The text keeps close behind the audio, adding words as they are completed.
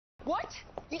What?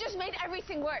 You just made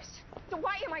everything worse. So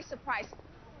why am I surprised?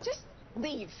 Just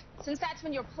leave, since that's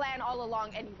been your plan all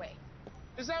along anyway.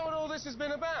 Is that what all this has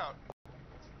been about?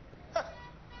 Huh.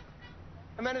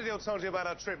 And Ediyor told you about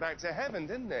our trip back to heaven,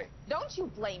 didn't he? Don't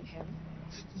you blame him.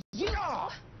 You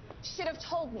should have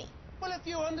told me. Well, if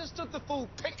you understood the full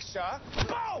picture...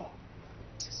 Oh!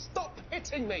 Stop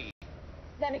hitting me!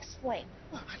 Then explain.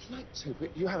 Well, I'd like to,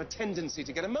 but you have a tendency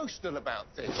to get emotional about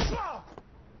things.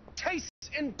 Case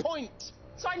in point.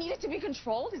 So I needed to be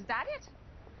controlled, is that it?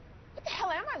 What the hell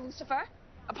am I, Lucifer?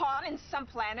 A pawn in some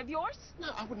plan of yours? No,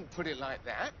 I wouldn't put it like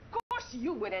that. Of course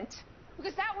you wouldn't.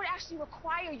 Because that would actually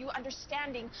require you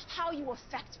understanding how you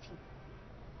affect people.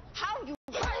 How you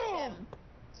hurt them.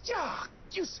 Yeah,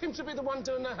 you seem to be the one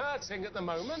doing the hurting at the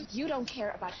moment. You don't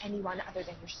care about anyone other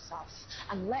than yourself,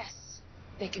 unless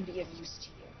they can be of use to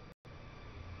you.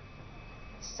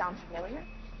 Sound familiar?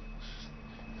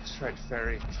 Tread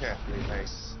very carefully,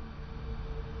 Mace.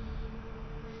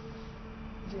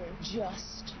 You're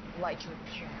just like your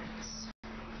parents.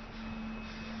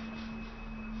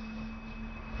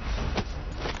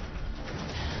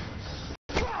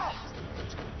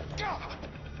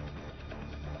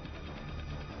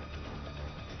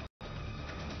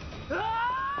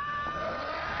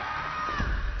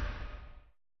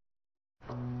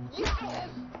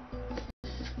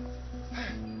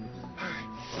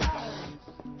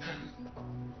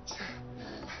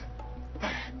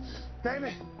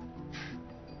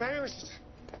 Maybe we should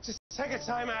just take a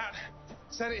time out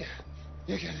so that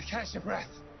you can catch your breath.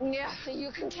 Yeah,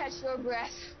 you can catch your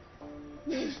breath.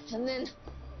 And then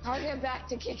I'll get back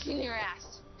to kicking your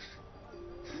ass.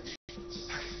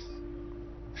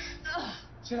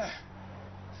 You know,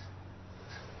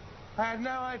 I had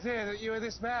no idea that you were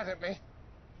this mad at me.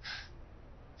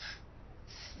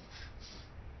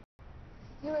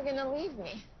 You were gonna leave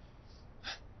me.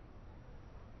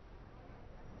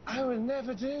 I would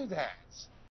never do that.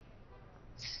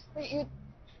 But you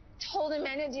told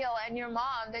Ediyor and your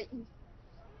mom that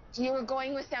you were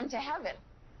going with them to heaven.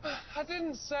 I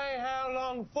didn't say how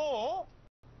long for.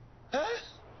 Huh?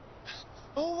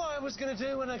 All I was going to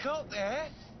do when I got there...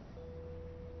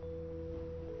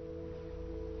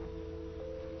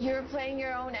 You were playing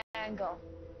your own angle.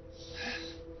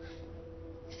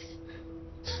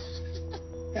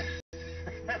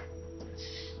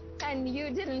 And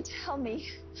you didn't tell me.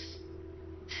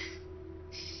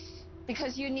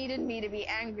 Because you needed me to be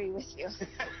angry with you.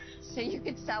 So you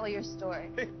could sell your story.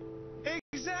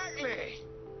 Exactly.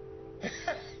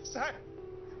 So,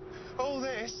 all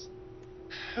this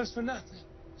was for nothing.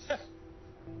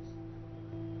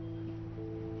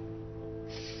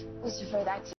 Lucifer,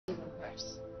 that's even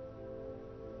worse.